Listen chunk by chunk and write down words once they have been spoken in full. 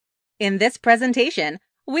In this presentation,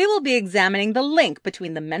 we will be examining the link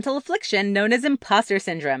between the mental affliction known as imposter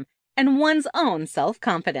syndrome and one's own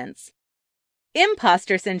self-confidence.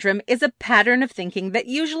 Imposter syndrome is a pattern of thinking that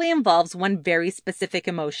usually involves one very specific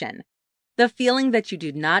emotion, the feeling that you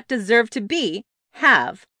do not deserve to be,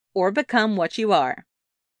 have, or become what you are.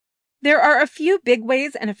 There are a few big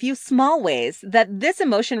ways and a few small ways that this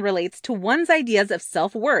emotion relates to one's ideas of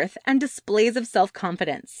self-worth and displays of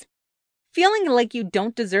self-confidence. Feeling like you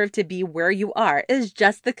don't deserve to be where you are is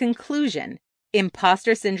just the conclusion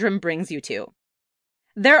imposter syndrome brings you to.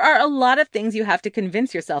 There are a lot of things you have to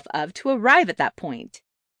convince yourself of to arrive at that point.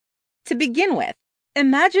 To begin with,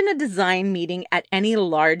 imagine a design meeting at any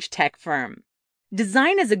large tech firm.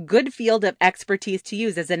 Design is a good field of expertise to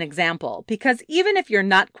use as an example because even if you're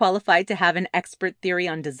not qualified to have an expert theory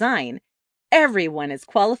on design, everyone is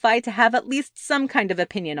qualified to have at least some kind of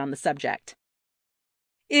opinion on the subject.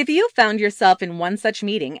 If you found yourself in one such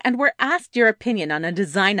meeting and were asked your opinion on a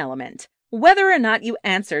design element, whether or not you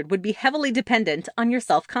answered would be heavily dependent on your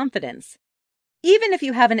self-confidence. Even if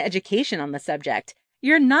you have an education on the subject,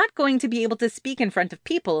 you're not going to be able to speak in front of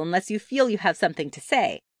people unless you feel you have something to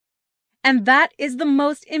say. And that is the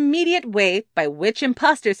most immediate way by which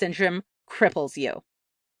imposter syndrome cripples you.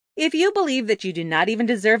 If you believe that you do not even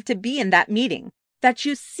deserve to be in that meeting, that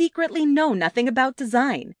you secretly know nothing about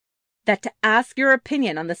design, that to ask your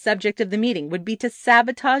opinion on the subject of the meeting would be to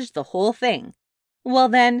sabotage the whole thing, well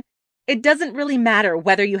then, it doesn't really matter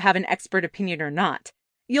whether you have an expert opinion or not.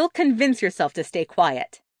 You'll convince yourself to stay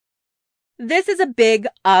quiet. This is a big,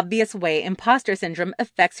 obvious way imposter syndrome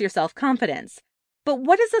affects your self-confidence. But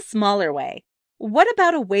what is a smaller way? What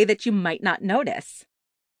about a way that you might not notice?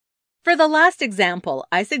 For the last example,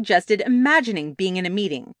 I suggested imagining being in a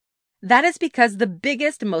meeting. That is because the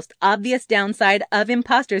biggest, most obvious downside of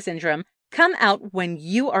imposter syndrome come out when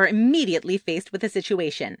you are immediately faced with a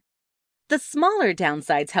situation. The smaller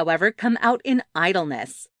downsides, however, come out in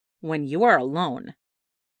idleness, when you are alone.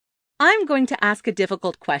 I'm going to ask a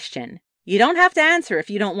difficult question. You don't have to answer if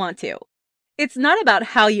you don't want to. It's not about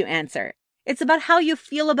how you answer. It's about how you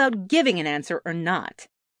feel about giving an answer or not.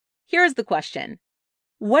 Here's the question.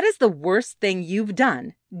 What is the worst thing you've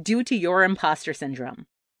done due to your imposter syndrome?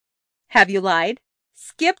 Have you lied,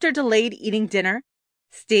 skipped or delayed eating dinner,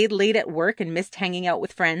 stayed late at work and missed hanging out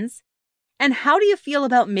with friends? And how do you feel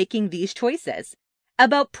about making these choices?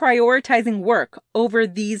 About prioritizing work over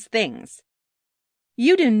these things?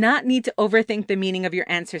 You do not need to overthink the meaning of your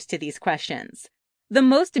answers to these questions. The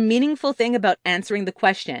most meaningful thing about answering the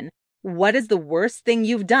question, what is the worst thing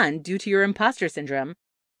you've done due to your imposter syndrome,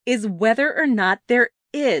 is whether or not there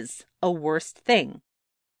is a worst thing.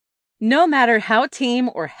 No matter how tame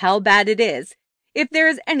or how bad it is, if there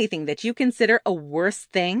is anything that you consider a worst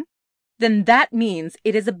thing, then that means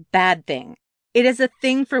it is a bad thing. It is a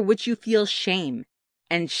thing for which you feel shame,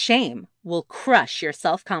 and shame will crush your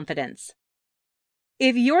self-confidence.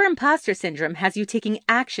 If your imposter syndrome has you taking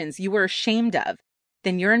actions you are ashamed of,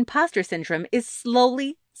 then your imposter syndrome is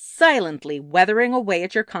slowly, silently weathering away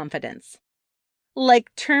at your confidence. Like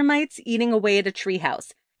termites eating away at a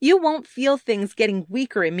treehouse, you won't feel things getting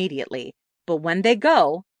weaker immediately, but when they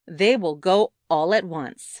will go all at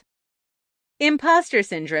once. Imposter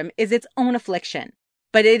syndrome is its own affliction,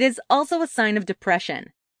 but it is also a sign of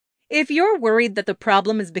depression. If you're worried that the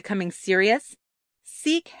problem is becoming serious,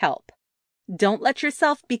 seek help. Don't let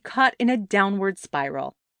yourself be caught in a downward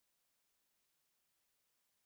spiral.